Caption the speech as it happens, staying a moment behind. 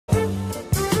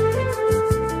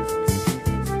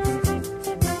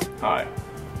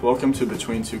Welcome to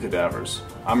Between Two Cadavers.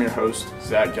 I'm your host,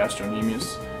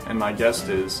 Gastrocnemius, and my guest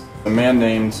is a man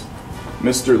named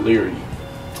Mr. Leary.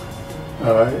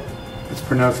 It's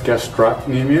pronounced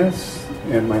Gastrocnemius,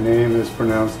 and my name is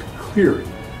pronounced Cleary.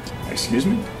 Excuse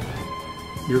me?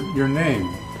 Your name,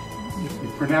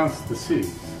 you pronounce the C.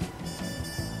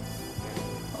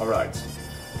 Alright.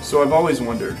 So I've always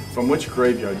wondered, from which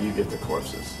graveyard do you get the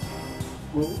corpses?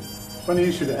 Well, funny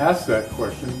you should ask that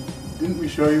question. Didn't we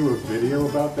show you a video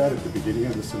about that at the beginning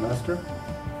of the semester?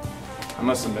 I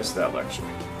must have missed that lecture.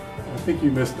 I think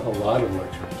you missed a lot of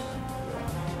lectures.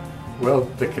 Well,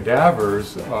 the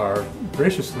cadavers are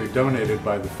graciously donated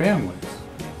by the families.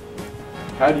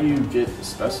 How do you get the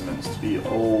specimens to be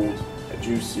old,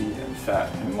 juicy, and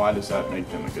fat, and why does that make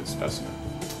them a good specimen?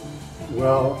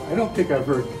 Well, I don't think I've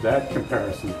heard that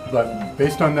comparison, but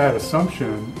based on that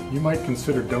assumption, you might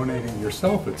consider donating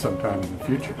yourself at some time in the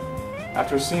future.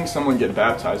 After seeing someone get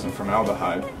baptized in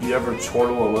formaldehyde, do you ever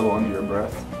chortle a little under your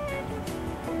breath?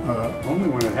 Only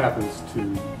when it happens to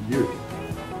you.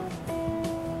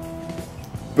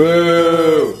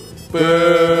 Boo!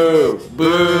 Boo!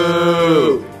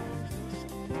 Boo!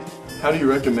 How do you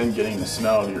recommend getting the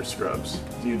smell out of your scrubs?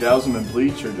 Do you douse them in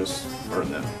bleach or just burn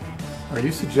them? Are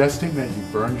you suggesting that you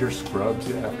burned your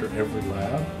scrubs after every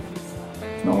lab?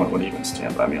 No one would even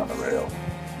stand by me on the rail.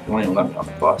 They won't even let me on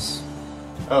the bus.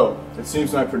 Oh, it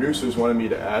seems my producers wanted me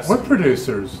to ask... What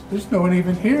producers? There's no one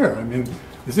even here. I mean,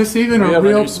 is this even a real... We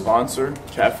have a new sponsor,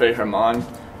 Cafe Herman.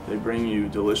 They bring you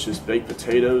delicious baked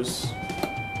potatoes.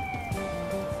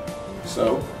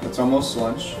 So, it's almost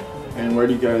lunch. And where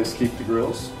do you guys keep the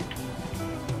grills?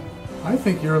 I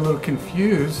think you're a little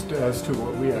confused as to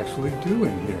what we actually do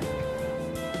in here.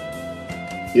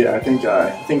 Yeah, I think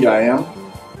I am.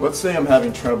 Let's say I'm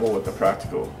having trouble with the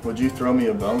practical. Would you throw me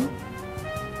a bone?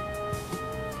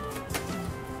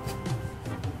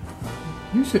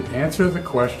 You should answer the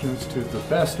questions to the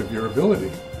best of your ability.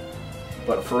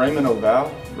 But foramen ovale?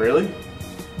 Really?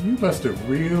 You must have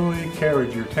really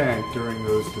carried your tank during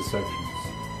those dissections.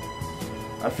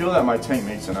 I feel that my tank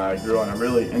mates and I grew on a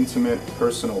really intimate,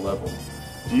 personal level.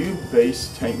 Do you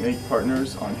base tank mate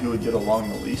partners on who would get along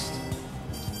the least?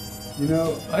 You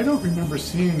know, I don't remember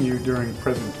seeing you during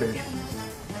presentations.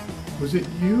 Was it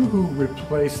you who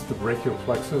replaced the brachial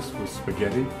plexus with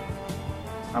spaghetti?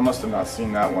 I must have not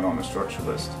seen that one on the structure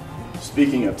list.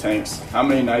 Speaking of tanks, how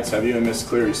many nights have you and Miss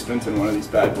Cleary spent in one of these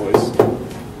bad boys?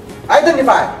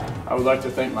 Identify! I would like to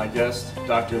thank my guest,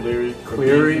 Dr. Leary, for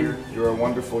Cleary. being here. You're a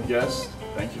wonderful guest.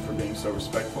 Thank you for being so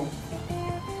respectful.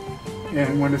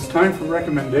 And when it's time for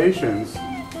recommendations,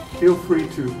 feel free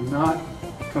to not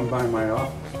come by my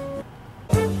office.